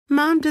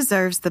Mom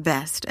deserves the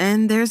best,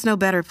 and there's no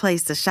better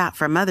place to shop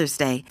for Mother's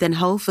Day than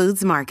Whole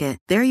Foods Market.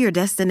 They're your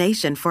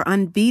destination for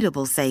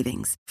unbeatable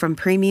savings, from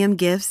premium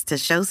gifts to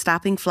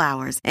show-stopping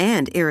flowers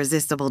and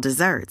irresistible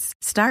desserts.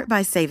 Start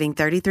by saving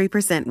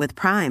 33% with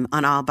Prime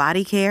on all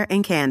body care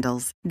and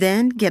candles.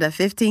 Then get a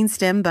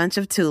 15-stem bunch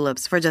of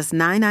tulips for just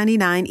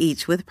 $9.99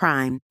 each with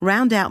Prime.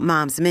 Round out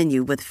Mom's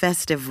menu with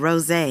festive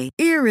rosé,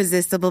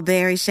 irresistible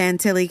berry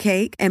chantilly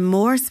cake, and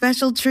more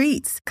special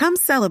treats. Come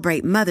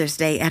celebrate Mother's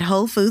Day at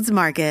Whole Foods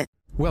Market.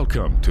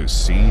 Welcome to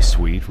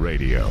C-Suite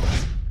Radio.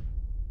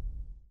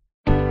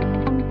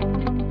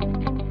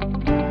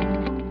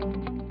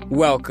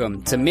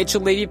 Welcome to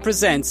Mitchell Levy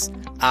Presents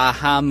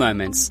Aha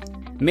Moments.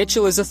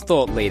 Mitchell is a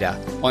thought leader,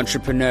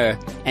 entrepreneur,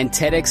 and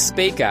TEDx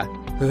speaker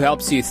who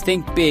helps you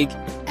think big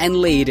and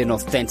lead an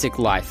authentic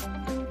life.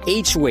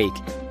 Each week,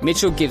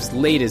 Mitchell gives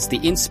leaders the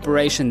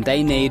inspiration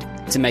they need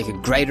to make a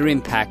greater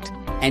impact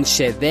and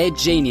share their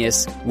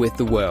genius with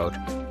the world.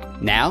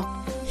 Now,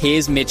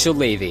 here's Mitchell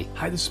Levy.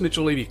 Hi, this is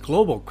Mitchell Levy,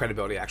 global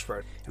credibility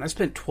expert, and I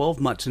spent 12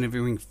 months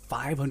interviewing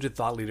 500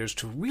 thought leaders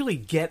to really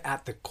get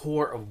at the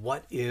core of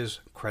what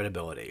is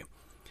credibility.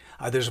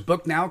 There's a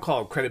book now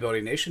called Credibility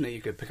Nation that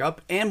you could pick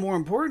up, and more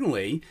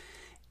importantly,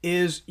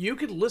 is you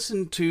could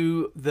listen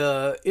to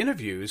the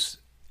interviews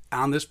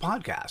on this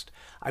podcast.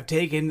 I've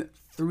taken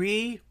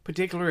 3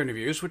 particular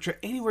interviews, which are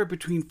anywhere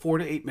between 4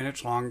 to 8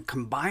 minutes long,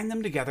 combine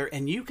them together,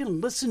 and you can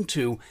listen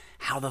to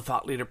how the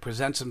thought leader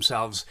presents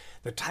themselves,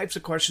 the types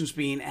of questions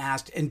being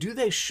asked, and do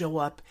they show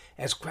up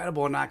as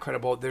credible or not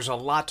credible. There's a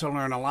lot to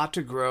learn, a lot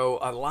to grow,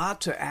 a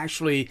lot to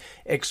actually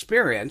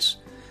experience.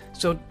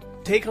 So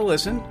take a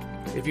listen.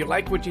 If you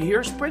like what you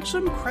hear, spread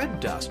some cred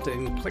dust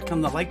and click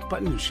on the like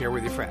button and share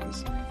with your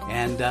friends.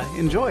 And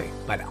enjoy.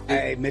 Bye now.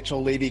 Hey,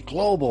 Mitchell Levy,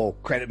 global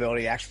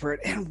credibility expert,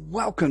 and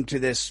welcome to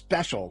this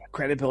special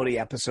credibility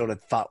episode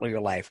of Thought Leader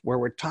Life, where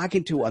we're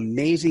talking to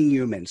amazing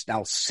humans.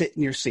 Now sit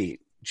in your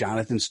seat.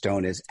 Jonathan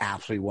Stone is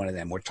absolutely one of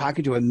them. We're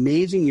talking to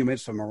amazing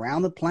humans from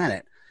around the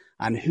planet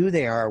on who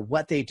they are,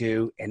 what they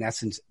do, in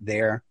essence,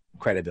 their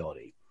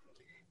credibility.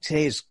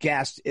 Today's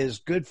guest is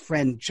good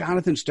friend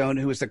Jonathan Stone,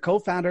 who is the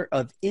co-founder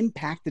of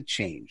Impact the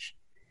Change.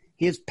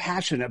 He is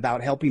passionate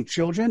about helping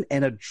children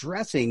and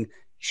addressing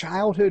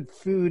childhood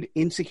food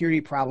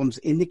insecurity problems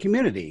in the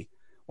community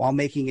while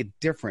making a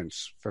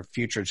difference for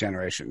future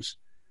generations.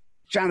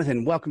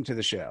 Jonathan, welcome to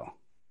the show.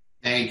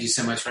 Thank you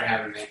so much for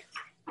having me.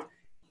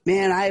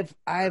 Man,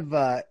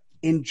 I've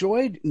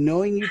enjoyed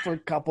knowing you for a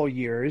couple of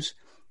years,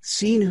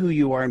 seen who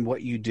you are and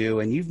what you do,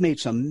 and you've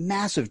made some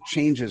massive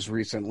changes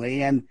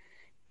recently.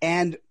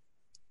 And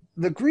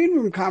the green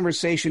room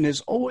conversation is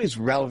always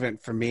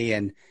relevant for me,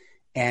 and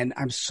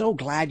I'm so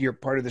glad you're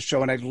part of the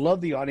show, and I'd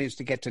love the audience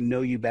to get to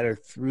know you better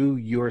through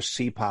your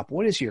CPOP.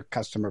 What is your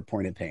customer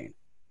point of pain?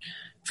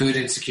 Food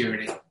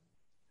insecurity.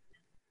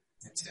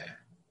 That's it.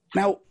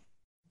 Now,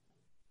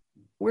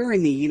 we're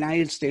in the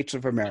United States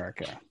of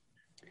America.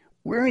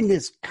 We're in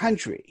this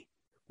country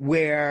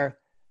where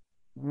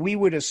we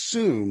would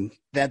assume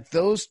that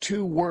those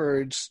 2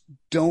 words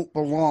don't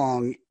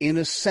belong in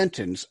a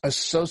sentence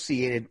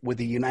associated with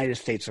the United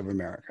States of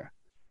America.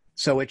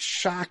 So it's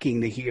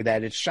shocking to hear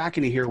that. It's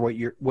shocking to hear what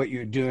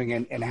you're doing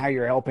and how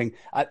you're helping.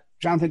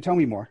 Jonathan, tell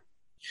me more.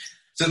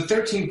 So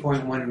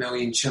 13.1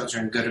 million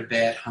children go to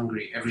bed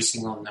hungry every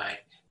single night.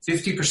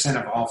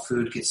 50% of all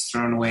food gets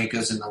thrown away,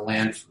 goes in the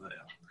landfill.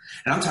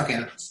 And I'm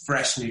talking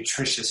fresh,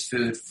 nutritious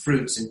food,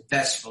 fruits and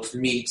vegetables,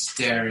 meats,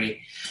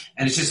 dairy.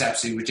 And it's just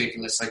absolutely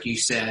ridiculous, like you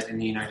said, in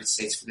the United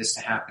States for this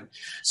to happen.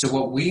 So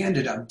what we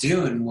ended up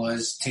doing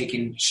was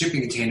taking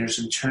shipping containers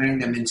and turning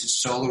them into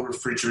solar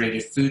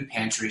refrigerated food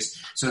pantries.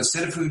 So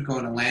instead of food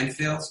going to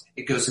landfills,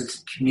 it goes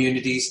into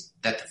communities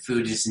that the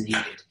food is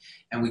needed.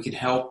 And we can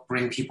help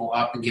bring people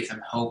up and give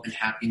them hope and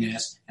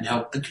happiness and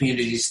help the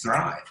communities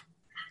thrive.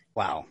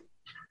 Wow.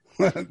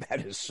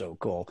 That is so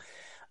cool.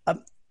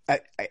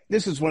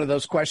 This is one of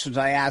those questions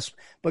I ask,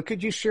 but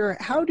could you share,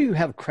 how do you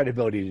have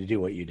credibility to do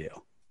what you do?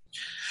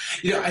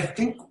 You know, I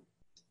think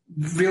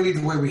really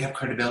the way we have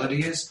credibility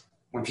is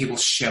when people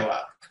show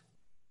up.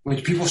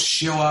 When people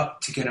show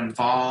up to get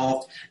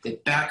involved, they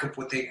back up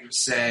what they're going to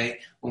say.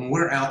 When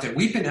we're out there,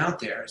 we've been out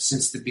there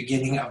since the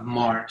beginning of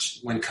March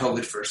when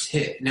COVID first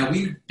hit. Now,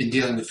 we've been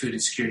dealing with food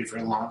insecurity for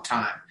a long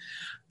time,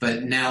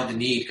 but now the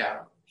need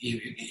got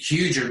even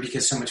huger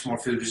because so much more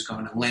food was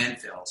going to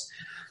landfills.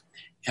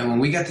 And when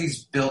we got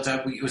these built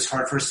up, it was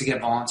hard for us to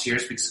get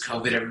volunteers because of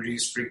COVID. Everybody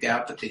was freaked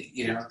out, but the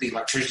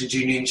electricians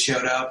union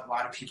showed up. A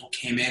lot of people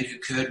came in who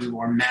could. We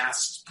wore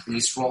masks.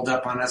 Police rolled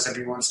up on us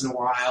every once in a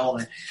while.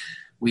 And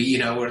we,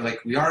 we're like,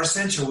 we're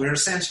essential,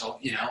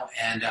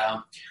 and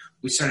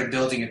we started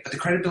building it. But the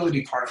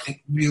credibility part, I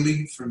think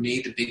really for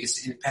me, the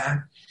biggest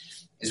impact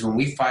is when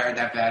we fired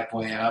that bad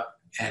boy up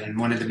and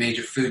one of the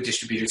major food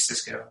distributors,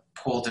 Sysco,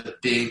 pulled a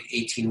big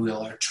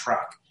 18-wheeler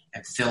truck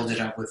and filled it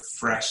up with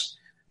fresh,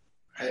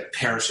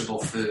 perishable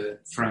food,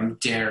 from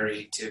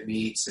dairy to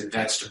meats and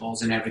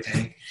vegetables and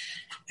everything.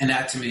 And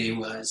that to me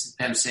was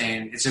them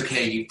saying, it's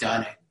okay, you've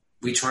done it.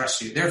 We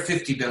trust you. They're a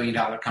 $50 billion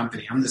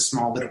company. I'm the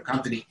small little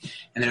company.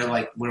 And they're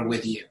like, we're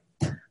with you.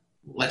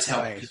 let's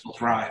help people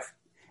thrive.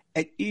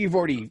 And you've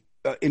already,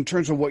 in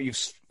terms of what you've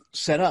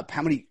set up,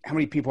 how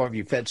many people have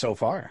you fed so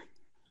far?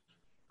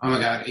 Oh my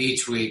God,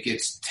 each week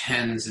it's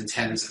tens and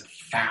tens of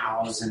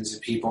thousands of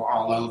people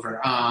all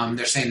over.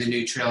 They're saying the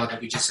new trailer that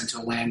we just sent to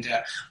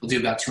Atlanta will do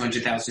about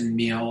 200,000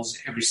 meals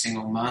every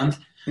single month.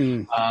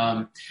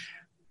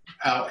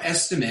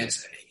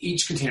 Estimates,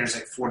 each container is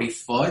like 40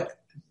 foot.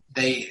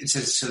 It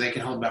says so they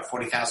can hold about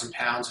 40,000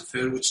 pounds of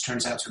food, which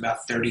turns out to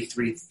about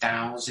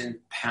 33,000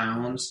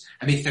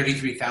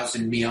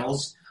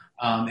 meals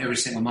every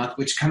single month,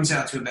 which comes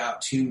out to about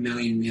 2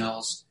 million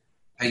meals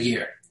a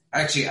year.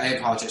 Actually, I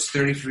apologize,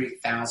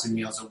 33,000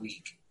 meals a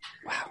week.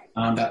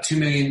 Wow. About 2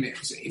 million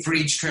meals for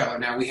each trailer.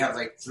 Now we have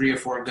like 3 or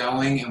 4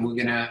 going, and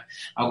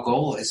our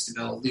goal is to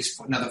build at least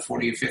another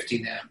 40 or 50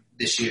 of them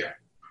this year.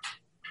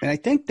 And I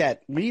think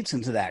that leads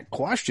into that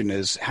question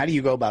is, how do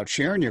you go about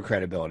sharing your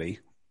credibility?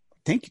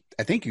 I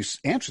think you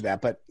answered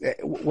that, but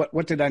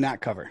what did I not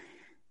cover?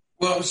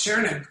 Well,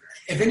 sharing,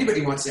 if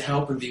anybody wants to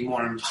help and be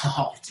more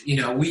involved,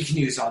 we can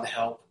use all the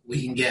help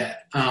we can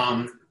get.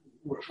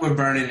 We're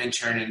burning and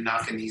churning,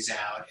 knocking these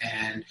out,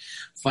 and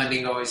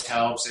funding always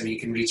helps. I mean, you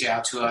can reach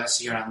out to us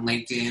here on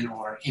LinkedIn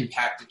or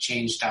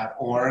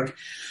impacttochange.org.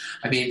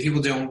 I mean,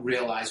 people don't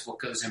realize what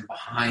goes in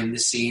behind the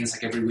scenes.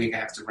 Like every week I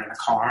have to rent a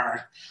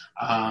car,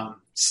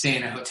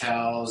 staying at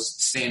hotels,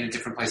 staying at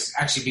different places,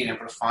 actually being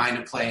able to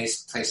find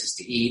places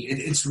to eat.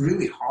 It's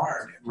really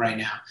hard right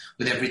now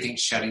with everything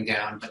shutting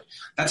down, but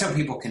that's how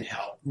people can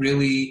help.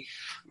 Really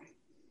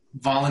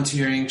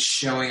volunteering,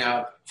 showing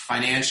up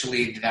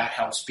financially, that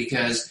helps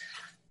because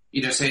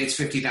say it's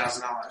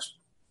 $50,000,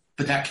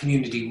 but that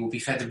community will be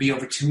fed. There'll be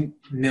over 2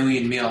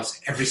 million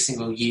meals every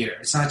single year.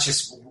 It's not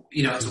just,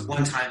 it's a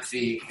one-time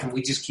fee, and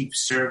we just keep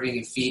serving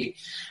and feeding.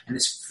 And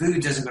this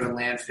food doesn't go to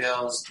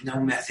landfills, no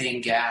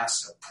methane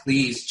gas. So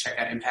please check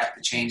out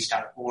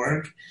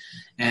impacttochange.org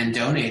and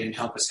donate and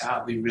help us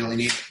out. We really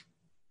need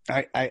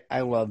it.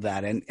 I love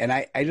that. And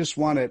I just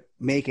want to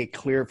make it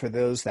clear for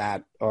those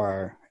that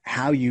are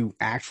how you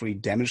actually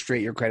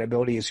demonstrate your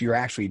credibility is you're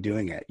actually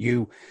doing it.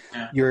 You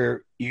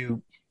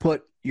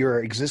put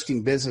your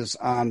existing business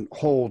on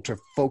hold to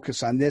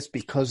focus on this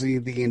because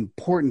of the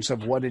importance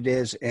of what it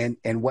is and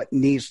what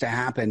needs to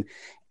happen.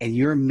 And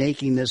you're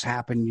making this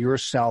happen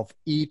yourself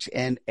each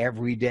and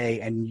every day,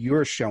 and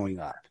you're showing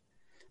up.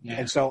 Yeah.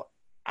 And so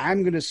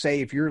I'm going to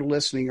say, if you're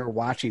listening or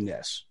watching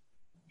this,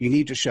 you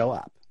need to show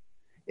up.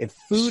 If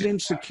food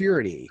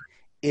insecurity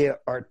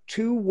are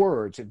 2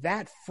 words, if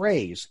that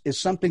phrase is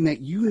something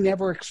that you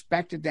never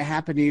expected to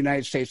happen in the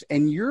United States,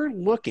 and you're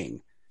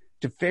looking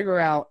to figure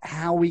out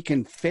how we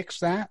can fix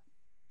that,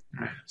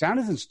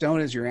 Jonathan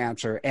Stone is your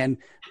answer. And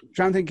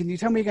Jonathan, can you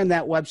tell me again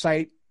that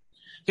website?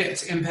 Yeah,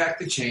 it's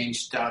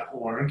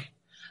impacttochange.org.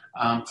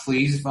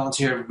 Please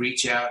volunteer,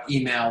 reach out,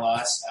 email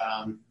us.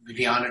 We'd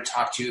be honored to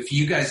talk to you. If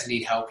you guys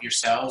need help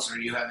yourselves, or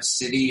you have a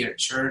city or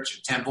church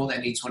or temple that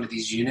needs one of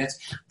these units,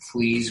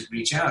 please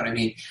reach out. I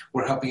mean,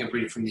 we're helping a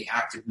breed from the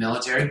active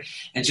military.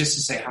 And just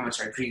to say how much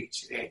I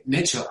appreciate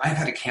Mitchell, I've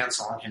had to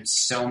cancel on him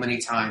so many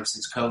times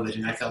since COVID,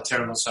 and I felt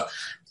terrible. So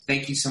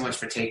thank you so much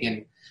for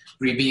being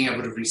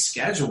able to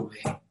reschedule me,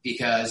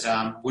 because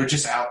we're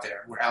just out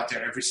there. We're out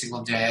there every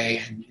single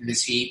day, and in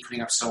this heat,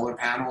 putting up solar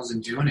panels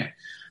and doing it.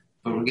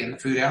 But we're getting the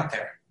food out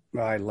there.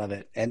 Oh, I love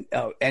it. And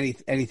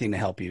anything to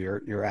help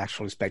you. You're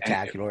actually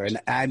spectacular.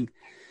 And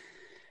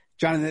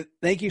Jonathan,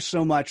 thank you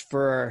so much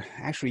for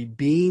actually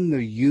being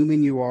the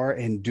human you are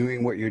and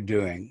doing what you're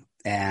doing.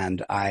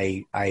 And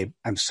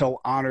I'm so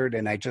honored,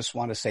 and I just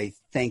want to say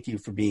thank you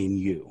for being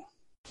you.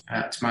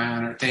 It's my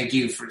honor. Thank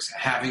you for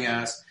having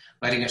us,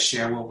 letting us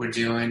share what we're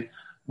doing.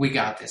 We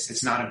got this.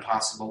 It's not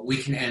impossible. We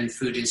can end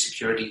food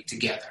insecurity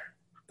together.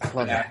 I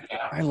love that.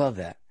 Yeah. I love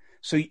that.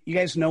 So you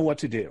guys know what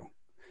to do.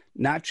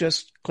 Not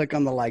just click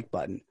on the like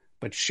button,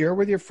 but share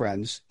with your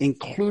friends,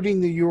 including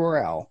the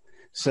URL,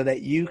 so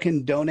that you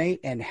can donate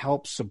and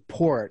help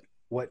support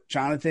what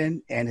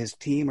Jonathan and his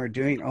team are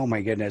doing. Oh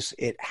my goodness,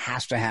 it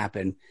has to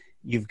happen.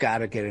 You've got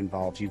to get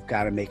involved. You've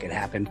got to make it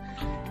happen.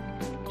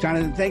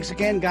 Jonathan, thanks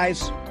again,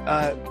 guys.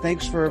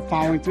 Thanks for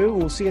following through.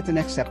 We'll see you at the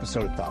next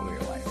episode of Thought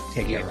Leader Life.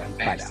 Take care.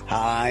 Bye now.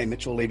 Hi,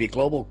 Mitchell Levy,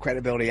 Global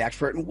Credibility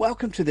Expert, and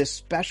welcome to this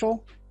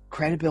special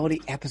credibility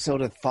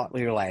episode of Thought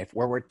Leader Life,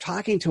 where we're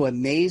talking to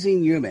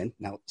amazing human.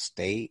 Now,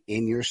 stay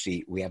in your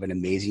seat. We have an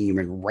amazing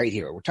human right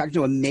here. We're talking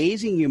to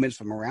amazing humans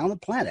from around the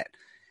planet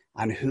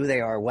on who they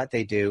are, what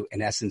they do,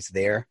 in essence,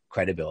 their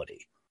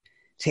credibility.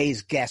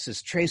 Today's guest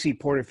is Tracy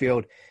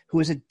Porterfield, who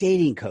is a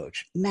dating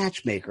coach,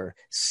 matchmaker,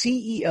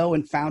 CEO,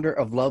 and founder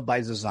of Love by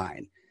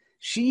Design.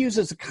 She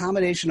uses a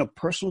combination of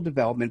personal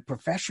development,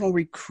 professional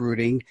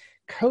recruiting,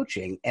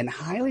 coaching, and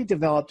highly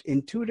developed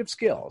intuitive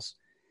skills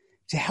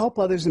to help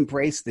others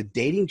embrace the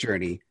dating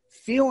journey,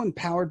 feel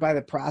empowered by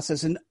the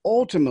process, and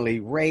ultimately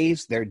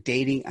raise their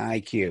dating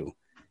IQ,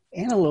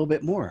 and a little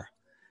bit more.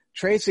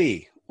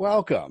 Tracy,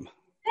 welcome.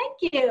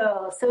 Thank you.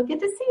 So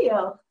good to see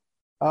you.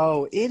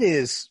 Oh, it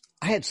is.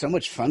 I had so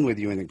much fun with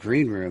you in the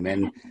green room,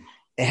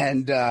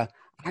 and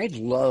I'd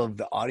love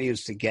the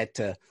audience to get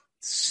to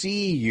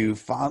see you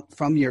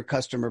from your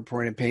customer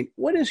point of pain,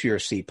 what is your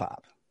CPOP?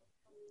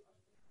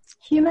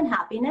 Human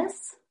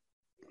happiness.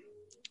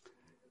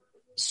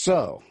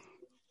 So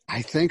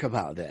I think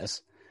about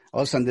this.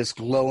 All of a sudden, this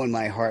glow in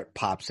my heart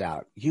pops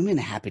out. Human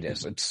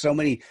happiness. It's so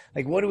many.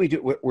 Like, what do we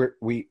do?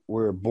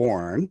 We're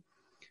born,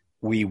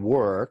 we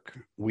work,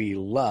 we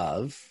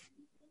love.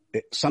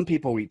 Some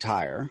people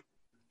retire,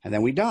 and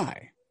then we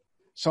die.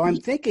 So I'm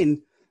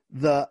thinking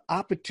the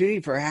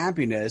opportunity for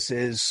happiness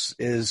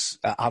is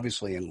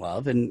obviously in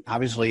love and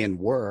obviously in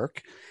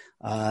work,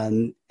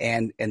 and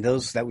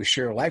those that we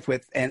share life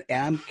with. And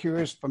I'm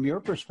curious from your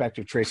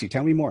perspective, Tracy.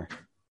 Tell me more.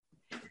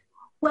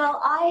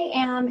 Well, I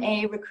am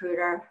a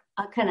recruiter,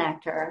 a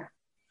connector,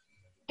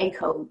 a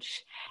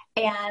coach,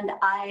 and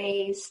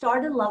I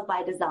started Love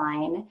by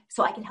Design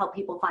so I could help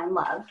people find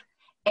love.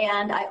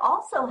 And I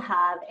also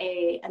have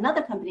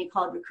another company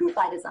called Recruit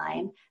by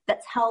Design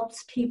that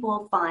helps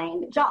people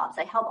find jobs.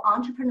 I help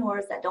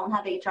entrepreneurs that don't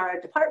have HR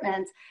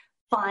departments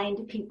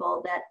find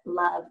people that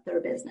love their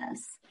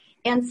business.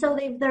 And so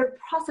their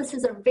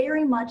processes are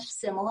very much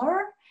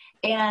similar.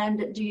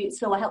 And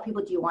so I help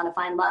people, do you want to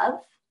find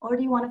love or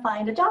do you want to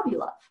find a job you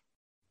love?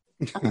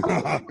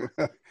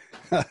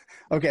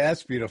 Okay,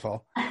 that's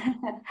beautiful.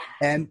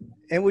 And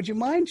would you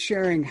mind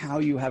sharing how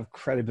you have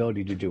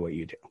credibility to do what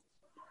you do?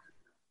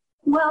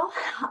 Well,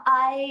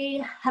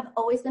 I have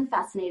always been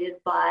fascinated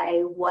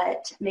by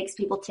what makes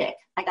people tick.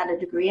 I got a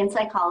degree in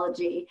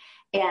psychology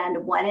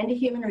and went into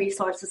human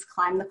resources,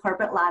 climbed the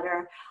corporate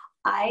ladder.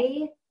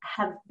 I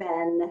have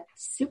been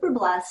super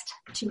blessed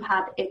to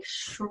have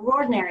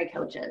extraordinary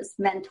coaches,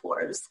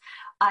 mentors.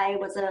 I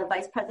was a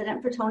vice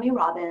president for Tony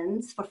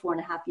Robbins for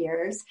 4.5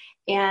 years,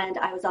 and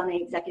I was on the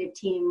executive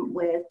team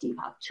with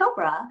Deepak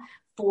Chopra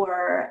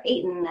for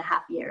 8.5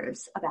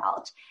 years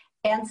about.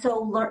 And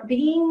so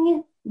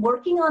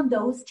working on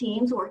those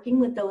teams,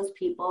 working with those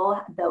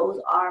people, those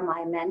are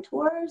my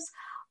mentors.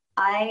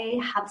 I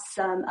have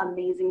some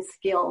amazing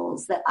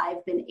skills that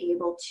I've been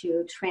able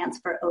to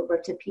transfer over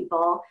to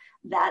people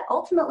that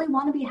ultimately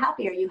want to be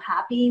happy. Are you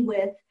happy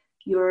with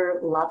your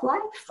love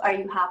life? Are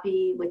you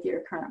happy with your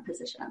current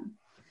position?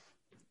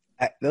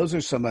 Those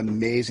are some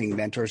amazing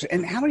mentors.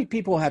 And how many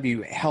people have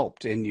you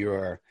helped in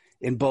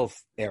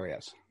both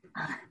areas?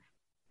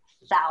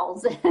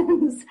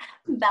 Thousands.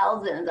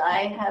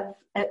 I have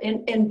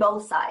in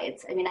both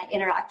sides. I mean, I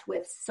interact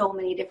with so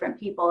many different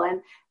people,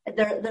 and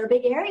there are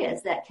big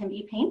areas that can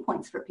be pain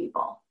points for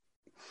people.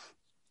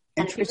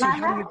 And if you're not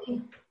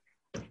happy,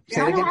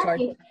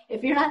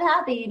 if you're not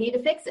happy, you need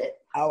to fix it.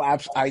 Oh,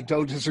 I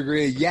don't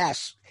disagree.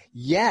 Yes.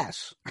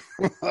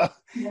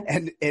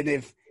 And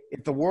if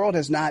the world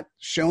has not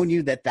shown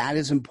you that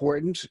is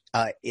important,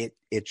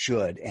 it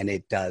should, and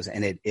it does,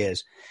 and it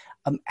is.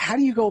 How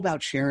do you go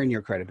about sharing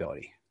your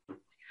credibility?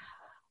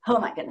 Oh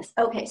my goodness.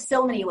 Okay.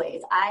 So many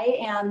ways. I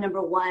am,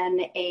 number one,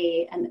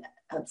 an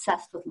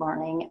obsessed with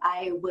learning.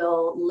 I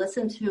will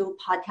listen to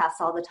podcasts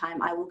all the time.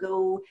 I will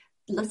go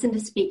listen to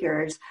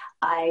speakers.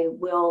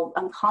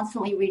 I'm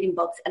constantly reading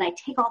books, and I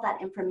take all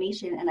that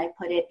information and I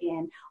put it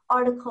in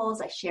articles.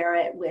 I share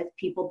it with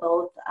people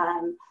both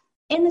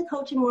in the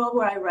coaching world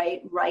where I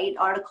write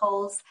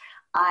articles.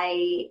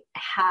 I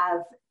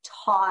have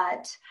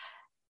taught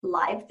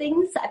live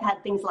things. I've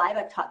had things live.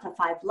 I've taught the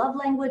 5 love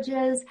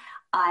languages.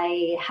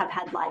 I have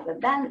had live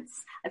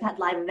events. I've had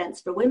live events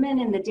for women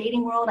in the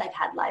dating world. I've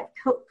had live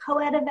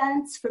co-ed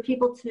events for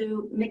people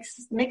to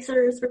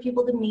mixers for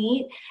people to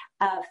meet,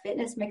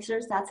 fitness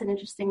mixers. That's an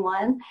interesting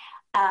one.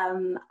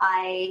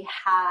 I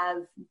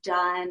have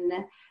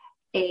done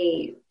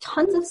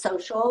tons of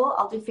social.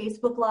 I'll do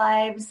Facebook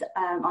Lives.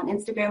 On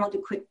Instagram, I'll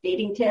do quick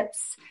dating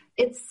tips.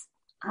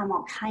 I'm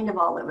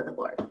all over the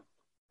board.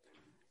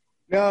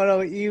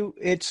 No,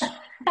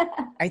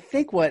 I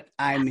think what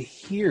I'm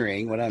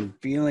hearing, what I'm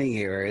feeling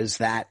here is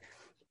that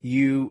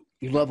you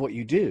love what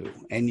you do,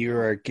 and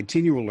you're a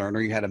continual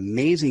learner. You had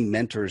amazing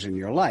mentors in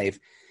your life,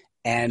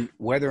 and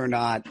whether or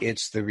not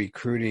it's the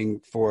recruiting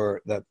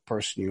for the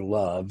person you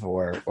love,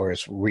 or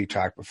as we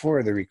talked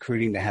before, the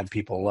recruiting to have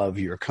people love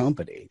your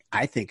company,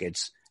 I think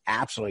it's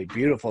absolutely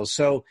beautiful.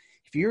 So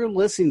if you're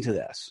listening to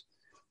this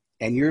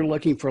and you're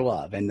looking for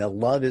love, and the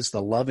love is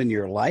the love in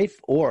your life,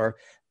 or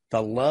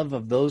the love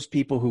of those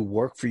people who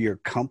work for your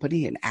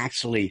company and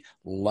actually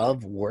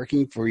love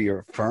working for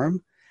your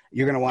firm,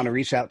 you're going to want to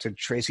reach out to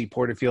Tracy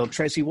Porterfield.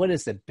 Tracy, what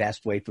is the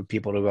best way for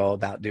people to go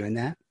about doing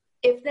that?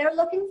 If they're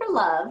looking for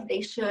love,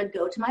 they should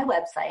go to my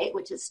website,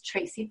 which is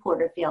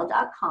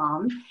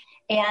tracyporterfield.com.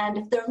 And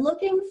if they're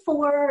looking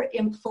for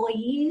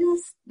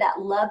employees that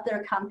love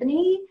their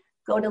company,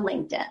 go to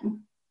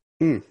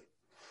LinkedIn.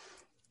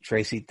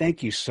 Tracy,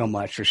 thank you so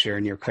much for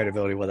sharing your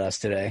credibility with us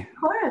today.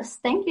 Of course.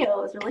 Thank you. It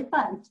was really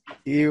fun.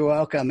 You're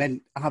welcome.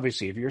 And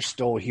obviously, if you're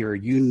still here,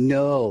 you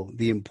know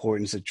the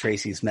importance of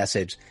Tracy's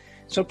message.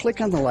 So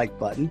click on the like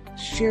button,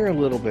 share a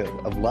little bit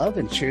of love,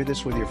 and share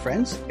this with your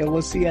friends. And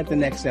we'll see you at the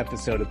next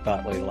episode of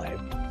Thought Leader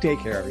Live. Take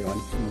care, everyone.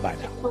 Bye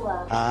now.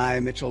 Hello.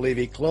 I'm Mitchell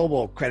Levy,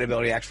 global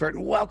credibility expert,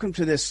 and welcome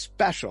to this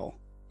special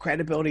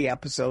credibility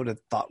episode of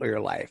Thought Leader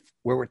Life,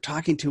 where we're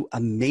talking to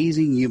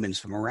amazing humans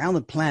from around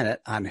the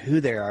planet on who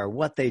they are,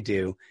 what they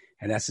do,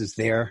 in essence,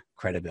 their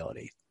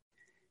credibility.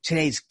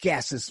 Today's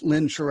guest is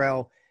Lynn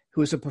Sherrill,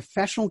 who is a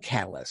professional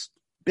catalyst,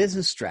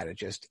 business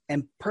strategist,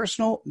 and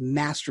personal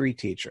mastery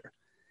teacher.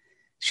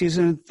 She's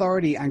an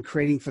authority on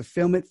creating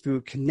fulfillment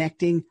through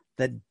connecting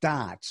the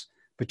dots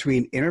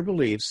between inner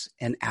beliefs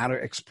and outer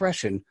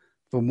expression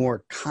for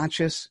more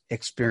conscious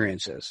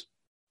experiences.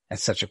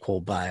 That's such a cool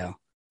bio.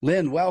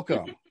 Lynn,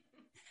 welcome.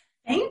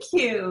 Thank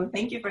you.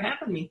 Thank you for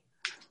having me.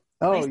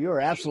 Oh, you're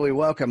absolutely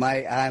welcome.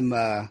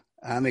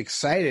 I'm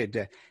excited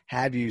to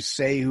have you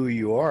say who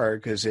you are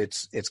because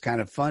it's kind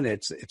of fun.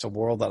 It's a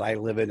world that I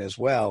live in as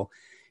well.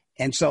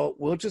 And so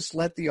we'll just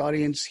let the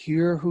audience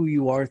hear who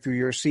you are through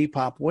your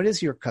CPOP. What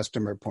is your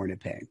customer point of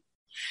pain?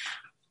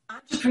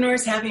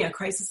 Entrepreneurs having a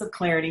crisis of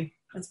clarity.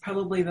 That's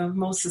probably the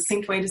most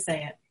succinct way to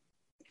say it.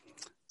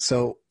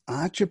 So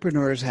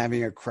entrepreneurs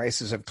having a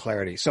crisis of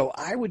clarity. So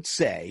I would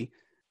say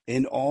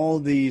in all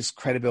these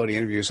credibility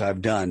interviews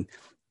I've done,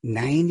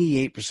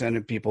 98%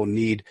 of people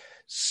need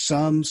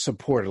some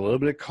support, a little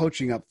bit of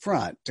coaching up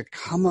front to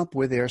come up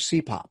with their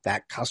CPOP,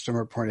 that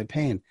customer point of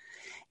pain.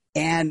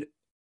 And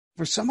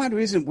for some odd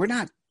reason, we're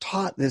not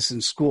taught this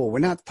in school. We're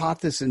not taught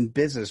this in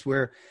business,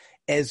 where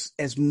as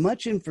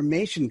much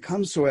information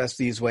comes to us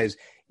these ways,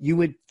 you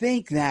would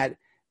think that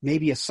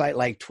maybe a site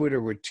like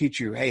Twitter would teach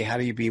you, hey, how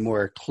do you be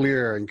more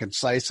clear and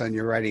concise on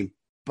your writing?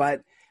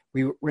 But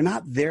we're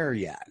not there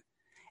yet.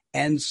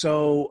 And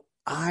so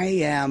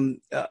I'm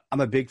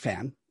a big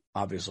fan,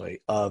 obviously,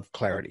 of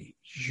clarity,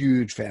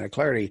 huge fan of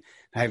clarity.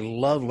 I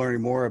love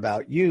learning more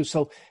about you.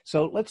 So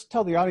let's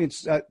tell the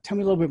audience, tell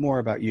me a little bit more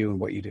about you and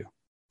what you do.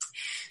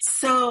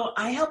 So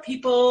I help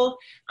people,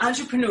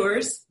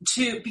 entrepreneurs,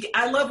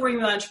 I love working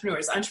with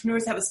entrepreneurs.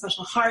 Entrepreneurs have a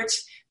special heart.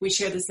 We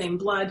share the same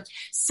blood.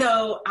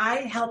 So I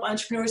help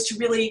entrepreneurs to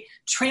really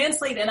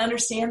translate and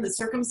understand the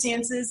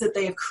circumstances that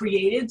they have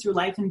created through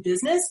life and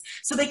business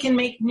so they can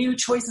make new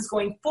choices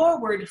going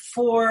forward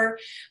for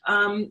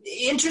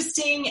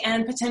interesting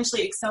and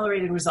potentially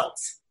accelerated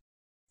results.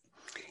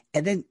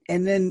 And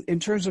then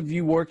in terms of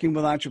you working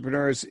with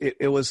entrepreneurs,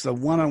 it was the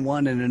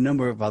one-on-one and a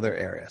number of other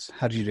areas.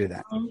 How do you do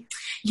that?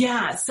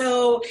 Yeah,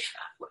 so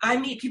I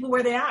meet people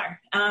where they are.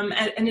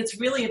 And it's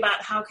really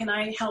about how can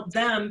I help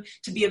them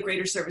to be of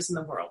greater service in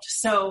the world.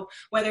 So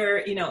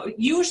whether,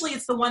 usually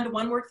it's the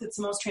one-to-one work that's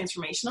the most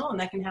transformational, and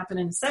that can happen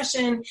in a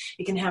session.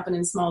 It can happen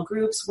in small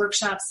groups,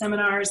 workshops,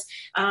 seminars.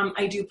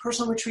 I do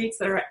personal retreats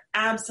that are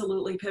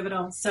absolutely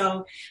pivotal.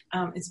 So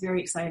it's very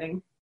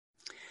exciting.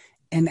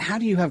 And how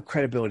do you have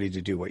credibility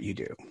to do what you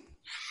do?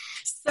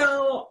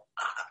 So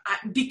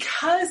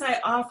because I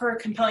offer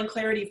compelling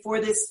clarity for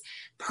this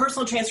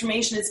personal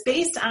transformation, it's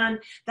based on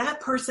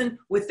that person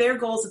with their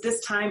goals at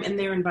this time in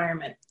their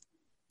environment.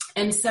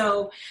 And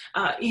so,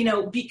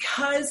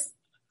 because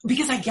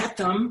I get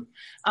them,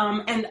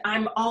 and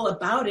I'm all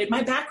about it.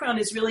 My background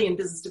is really in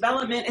business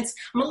development.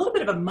 I'm a little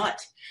bit of a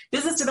mutt.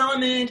 Business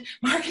development,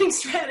 marketing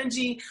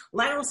strategy,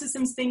 lateral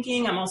systems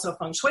thinking. I'm also a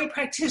feng shui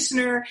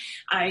practitioner.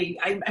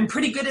 I'm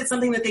pretty good at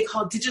something that they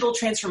call digital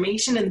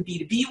transformation in the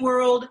B2B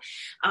world.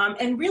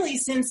 And really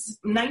since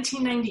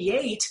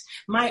 1998,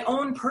 my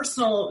own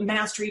personal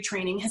mastery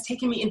training has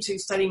taken me into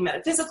studying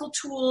metaphysical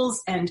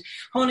tools and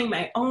honing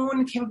my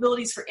own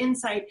capabilities for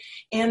insight,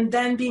 and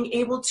then being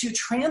able to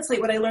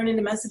translate what I learned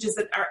into messages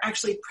that are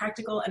actually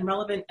practical and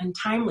relevant and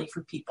timely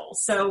for people.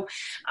 So,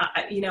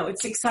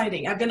 it's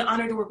exciting. I've been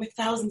honored to work with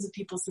thousands of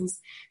people since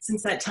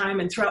that time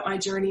and throughout my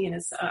journey, and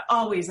it's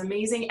always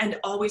amazing and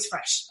always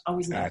fresh,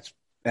 always new.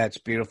 That's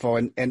beautiful.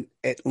 And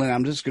Lynn,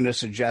 I'm just going to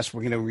suggest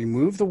we're going to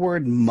remove the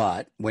word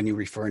mutt when you're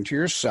referring to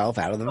yourself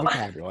out of the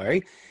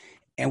vocabulary.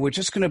 And we're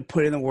just going to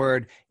put in the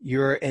word,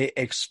 you're an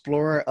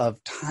explorer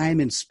of time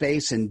and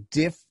space and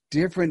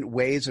different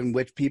ways in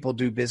which people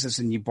do business,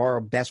 and you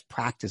borrow best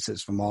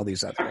practices from all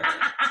these other areas.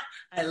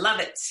 I love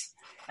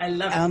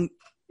it.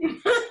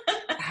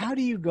 How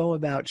do you go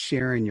about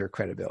sharing your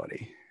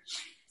credibility?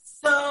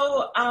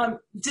 So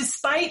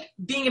despite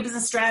being a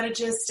business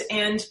strategist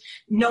and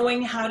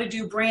knowing how to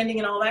do branding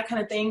and all that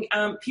kind of thing,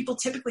 people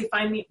typically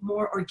find me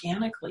more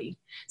organically.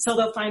 So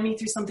they'll find me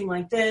through something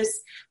like this.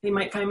 They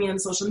might find me on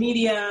social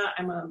media.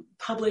 I'm a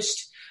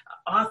published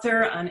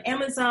author on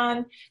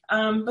Amazon.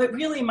 But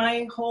really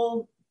my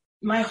whole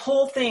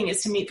thing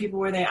is to meet people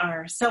where they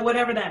are. So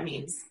whatever that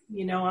means,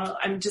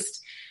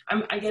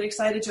 I get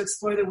excited to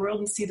explore the world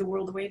and see the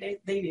world the way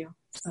they do.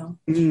 So.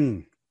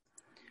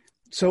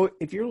 So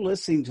if you're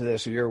listening to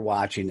this or you're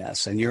watching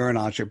this and you're an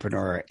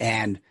entrepreneur,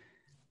 and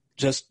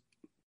just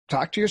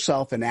talk to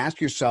yourself and ask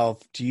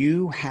yourself, do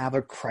you have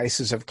a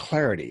crisis of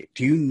clarity?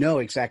 Do you know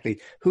exactly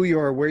who you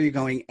are, where you're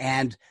going,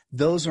 and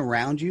those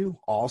around you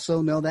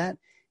also know that?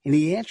 And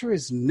the answer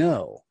is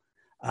no.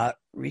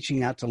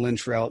 Reaching out to Lynn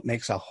Sherrill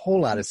makes a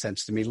whole lot of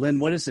sense to me. Lynn,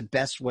 what is the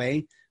best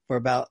way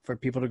for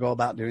people to go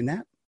about doing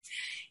that?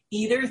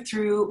 Either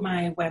through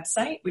my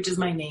website, which is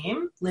my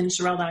name,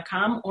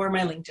 lynnsherrill.com, or my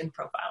LinkedIn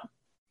profile.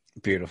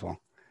 Beautiful.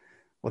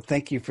 Well,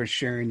 thank you for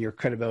sharing your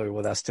credibility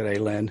with us today,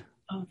 Lynn.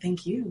 Oh,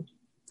 thank you.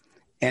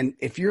 And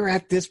if you're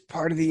at this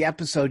part of the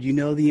episode, you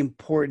know the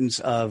importance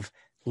of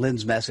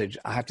Lynn's message.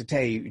 I have to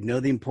tell you, you know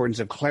the importance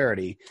of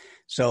clarity.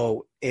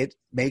 So it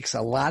makes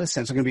a lot of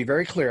sense. I'm going to be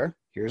very clear.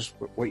 Here's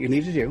what you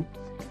need to do.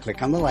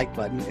 Click on the like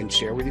button and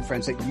share with your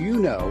friends that you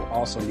know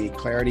also need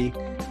clarity.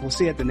 We'll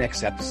see you at the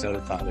next episode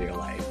of Thought Leader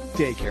Life.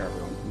 Take care,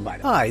 everyone. Bye.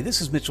 Hi,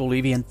 this is Mitchell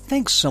Levy, and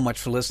thanks so much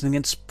for listening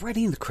and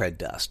spreading the cred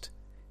dust.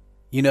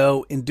 You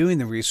know, in doing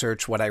the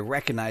research, what I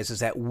recognize is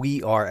that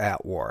we are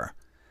at war.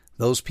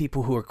 Those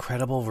people who are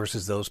credible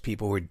versus those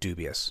people who are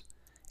dubious.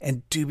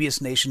 And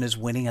Dubious Nation is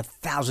winning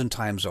 1,000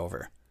 times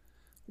over.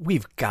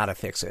 We've got to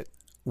fix it.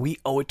 We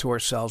owe it to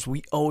ourselves.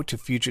 We owe it to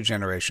future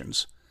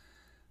generations.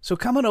 So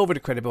come on over to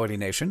Credibility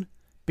Nation,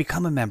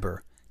 become a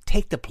member,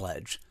 take the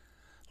pledge,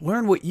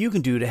 learn what you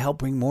can do to help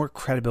bring more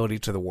credibility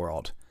to the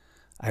world.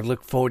 I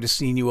look forward to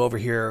seeing you over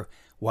here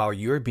while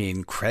you're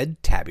being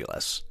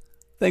cred-tabulous.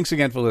 Thanks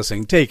again for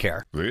listening. Take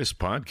care. This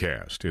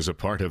podcast is a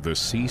part of the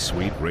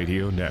C-Suite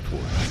Radio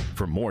Network.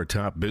 For more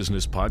top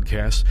business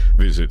podcasts,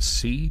 visit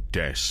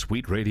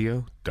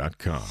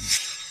c-suiteradio.com.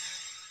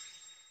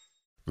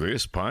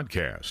 This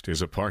podcast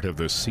is a part of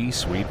the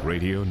C-Suite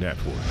Radio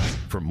Network.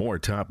 For more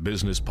top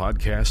business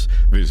podcasts,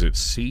 visit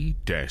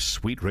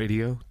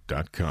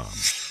c-suiteradio.com.